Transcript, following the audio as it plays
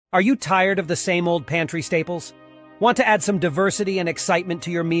Are you tired of the same old pantry staples? Want to add some diversity and excitement to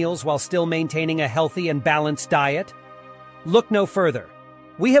your meals while still maintaining a healthy and balanced diet? Look no further.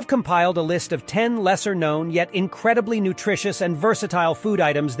 We have compiled a list of 10 lesser-known yet incredibly nutritious and versatile food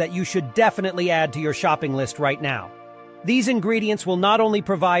items that you should definitely add to your shopping list right now. These ingredients will not only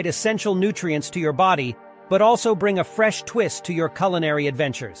provide essential nutrients to your body, but also bring a fresh twist to your culinary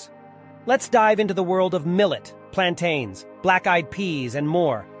adventures. Let's dive into the world of millet, plantains, black-eyed peas, and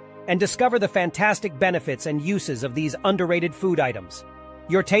more, and discover the fantastic benefits and uses of these underrated food items.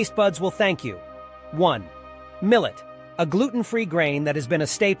 Your taste buds will thank you. 1. Millet, a gluten-free grain that has been a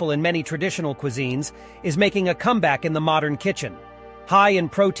staple in many traditional cuisines, is making a comeback in the modern kitchen. High in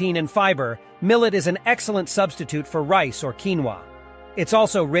protein and fiber, millet is an excellent substitute for rice or quinoa. It's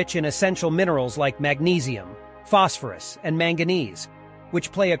also rich in essential minerals like magnesium, phosphorus, and manganese,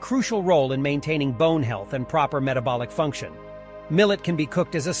 which play a crucial role in maintaining bone health and proper metabolic function. Millet can be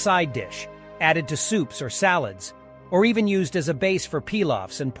cooked as a side dish, added to soups or salads, or even used as a base for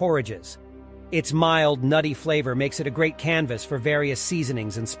pilafs and porridges. Its mild, nutty flavor makes it a great canvas for various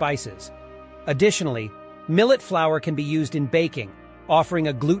seasonings and spices. Additionally, millet flour can be used in baking, offering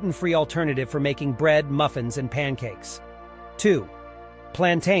a gluten-free alternative for making bread, muffins, and pancakes. 2.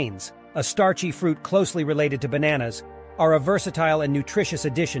 Plantains, a starchy fruit closely related to bananas, are a versatile and nutritious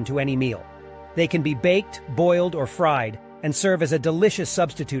addition to any meal. They can be baked, boiled, or fried, and serve as a delicious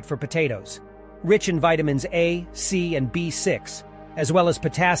substitute for potatoes. Rich in vitamins A, C, and B6, as well as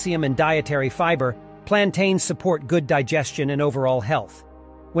potassium and dietary fiber, plantains support good digestion and overall health.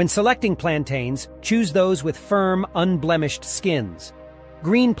 When selecting plantains, choose those with firm, unblemished skins.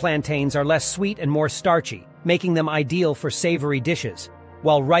 Green plantains are less sweet and more starchy, making them ideal for savory dishes,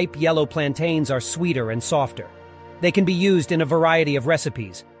 while ripe yellow plantains are sweeter and softer. They can be used in a variety of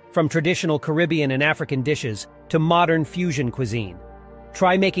recipes, from traditional Caribbean and African dishes to modern fusion cuisine.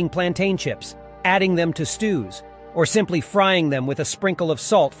 Try making plantain chips, adding them to stews, or simply frying them with a sprinkle of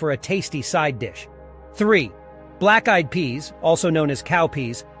salt for a tasty side dish. 3. Black-eyed peas, also known as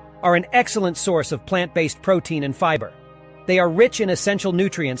cowpeas, are an excellent source of plant-based protein and fiber. They are rich in essential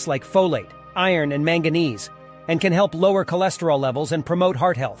nutrients like folate, iron, and manganese, and can help lower cholesterol levels and promote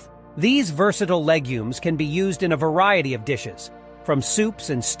heart health. These versatile legumes can be used in a variety of dishes, from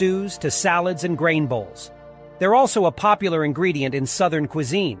soups and stews to salads and grain bowls. They're also a popular ingredient in Southern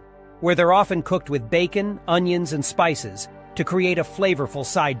cuisine, where they're often cooked with bacon, onions, and spices to create a flavorful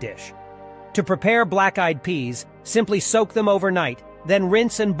side dish. To prepare black-eyed peas, simply soak them overnight, then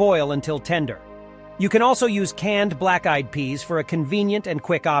rinse and boil until tender. You can also use canned black-eyed peas for a convenient and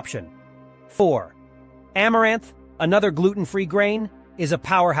quick option. 4. Amaranth, another gluten-free grain, is a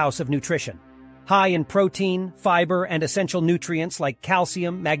powerhouse of nutrition. High in protein, fiber, and essential nutrients like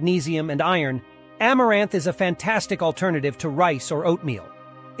calcium, magnesium, and iron, amaranth is a fantastic alternative to rice or oatmeal.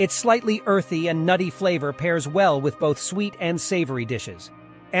 Its slightly earthy and nutty flavor pairs well with both sweet and savory dishes.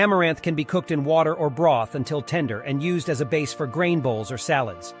 Amaranth can be cooked in water or broth until tender and used as a base for grain bowls or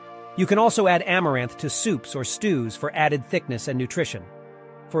salads. You can also add amaranth to soups or stews for added thickness and nutrition.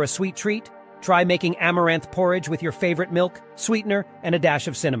 For a sweet treat, try making amaranth porridge with your favorite milk, sweetener, and a dash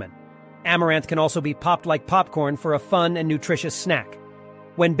of cinnamon. Amaranth can also be popped like popcorn for a fun and nutritious snack.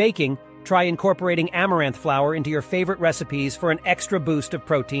 When baking, try incorporating amaranth flour into your favorite recipes for an extra boost of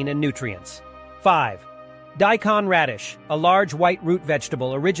protein and nutrients. 5. Daikon radish, a large white root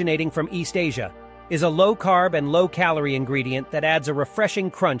vegetable originating from East Asia, is a low-carb and low-calorie ingredient that adds a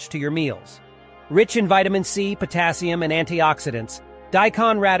refreshing crunch to your meals. Rich in vitamin C, potassium, and antioxidants,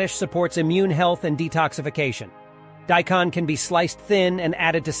 daikon radish supports immune health and detoxification. Daikon can be sliced thin and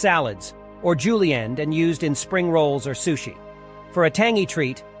added to salads, or julienned and used in spring rolls or sushi. For a tangy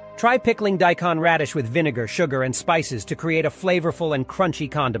treat, try pickling daikon radish with vinegar, sugar, and spices to create a flavorful and crunchy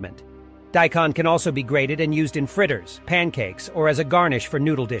condiment. Daikon can also be grated and used in fritters, pancakes, or as a garnish for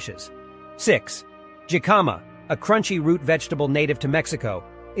noodle dishes. 6. Jicama, a crunchy root vegetable native to Mexico,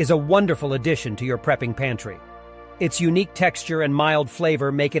 is a wonderful addition to your prepping pantry. Its unique texture and mild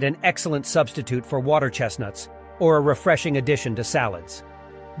flavor make it an excellent substitute for water chestnuts, or a refreshing addition to salads.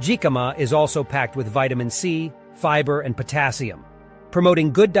 Jicama is also packed with vitamin C, fiber, and potassium,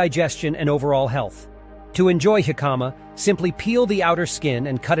 promoting good digestion and overall health. To enjoy jicama, simply peel the outer skin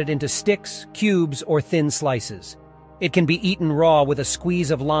and cut it into sticks, cubes, or thin slices. It can be eaten raw with a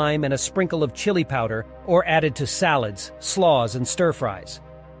squeeze of lime and a sprinkle of chili powder, or added to salads, slaws, and stir-fries.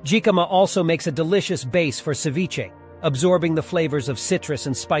 Jicama also makes a delicious base for ceviche, absorbing the flavors of citrus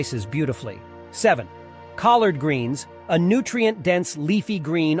and spices beautifully. 7. Collard greens, a nutrient-dense leafy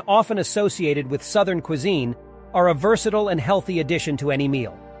green often associated with Southern cuisine, are a versatile and healthy addition to any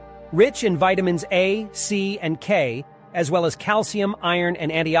meal. Rich in vitamins A, C, and K, as well as calcium, iron,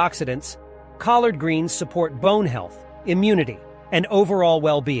 and antioxidants, collard greens support bone health, immunity, and overall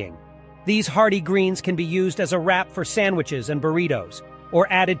well-being. These hearty greens can be used as a wrap for sandwiches and burritos,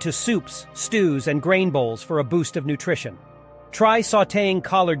 or added to soups, stews, and grain bowls for a boost of nutrition. Try sautéing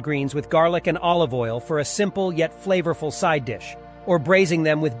collard greens with garlic and olive oil for a simple yet flavorful side dish, or braising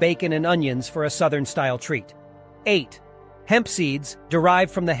them with bacon and onions for a Southern-style treat. 8. Hemp seeds,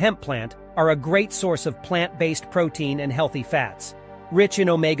 derived from the hemp plant, are a great source of plant-based protein and healthy fats. Rich in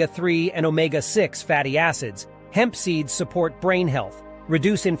omega-3 and omega-6 fatty acids, hemp seeds support brain health,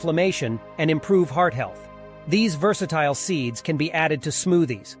 reduce inflammation, and improve heart health. These versatile seeds can be added to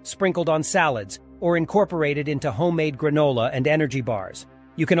smoothies, sprinkled on salads, or incorporated into homemade granola and energy bars.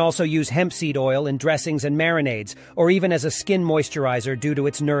 You can also use hemp seed oil in dressings and marinades, or even as a skin moisturizer due to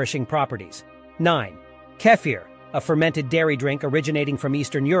its nourishing properties. 9. Kefir, a fermented dairy drink originating from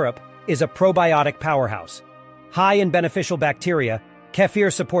Eastern Europe, is a probiotic powerhouse. High in beneficial bacteria,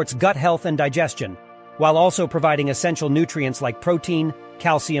 kefir supports gut health and digestion, while also providing essential nutrients like protein,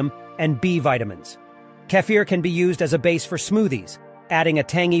 calcium, and B vitamins. Kefir can be used as a base for smoothies, adding a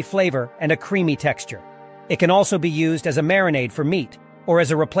tangy flavor and a creamy texture. It can also be used as a marinade for meat, or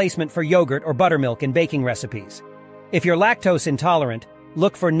as a replacement for yogurt or buttermilk in baking recipes. If you're lactose intolerant,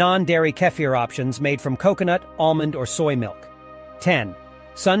 look for non-dairy kefir options made from coconut, almond, or soy milk. 10.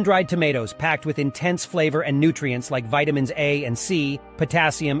 Sun-dried tomatoes packed with intense flavor and nutrients like vitamins A and C,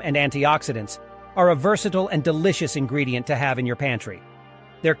 potassium, and antioxidants are a versatile and delicious ingredient to have in your pantry.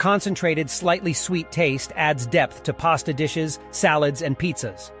 Their concentrated, slightly sweet taste adds depth to pasta dishes, salads, and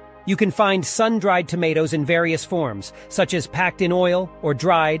pizzas. You can find sun-dried tomatoes in various forms, such as packed in oil or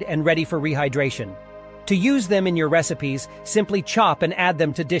dried and ready for rehydration. To use them in your recipes, simply chop and add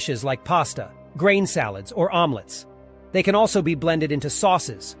them to dishes like pasta, grain salads, or omelets. They can also be blended into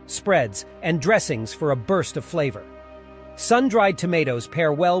sauces, spreads, and dressings for a burst of flavor. Sun-dried tomatoes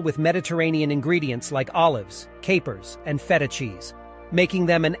pair well with Mediterranean ingredients like olives, capers, and feta cheese, making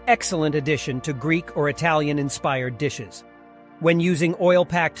them an excellent addition to Greek or Italian-inspired dishes. When using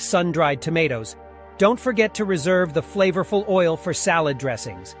oil-packed sun-dried tomatoes, don't forget to reserve the flavorful oil for salad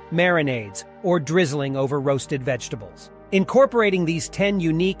dressings, marinades, or drizzling over roasted vegetables. Incorporating these 10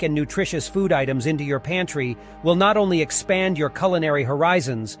 unique and nutritious food items into your pantry will not only expand your culinary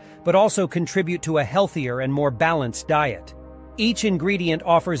horizons, but also contribute to a healthier and more balanced diet. Each ingredient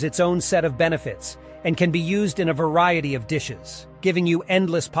offers its own set of benefits and can be used in a variety of dishes, giving you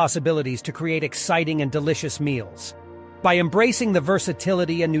endless possibilities to create exciting and delicious meals. By embracing the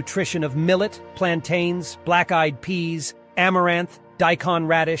versatility and nutrition of millet, plantains, black-eyed peas, amaranth, daikon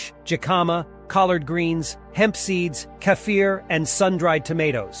radish, jicama, collard greens, hemp seeds, kefir, and sun-dried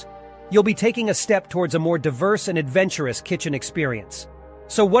tomatoes, you'll be taking a step towards a more diverse and adventurous kitchen experience.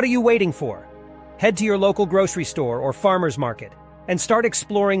 So what are you waiting for? Head to your local grocery store or farmer's market and start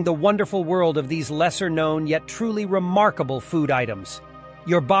exploring the wonderful world of these lesser-known yet truly remarkable food items.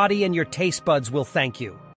 Your body and your taste buds will thank you.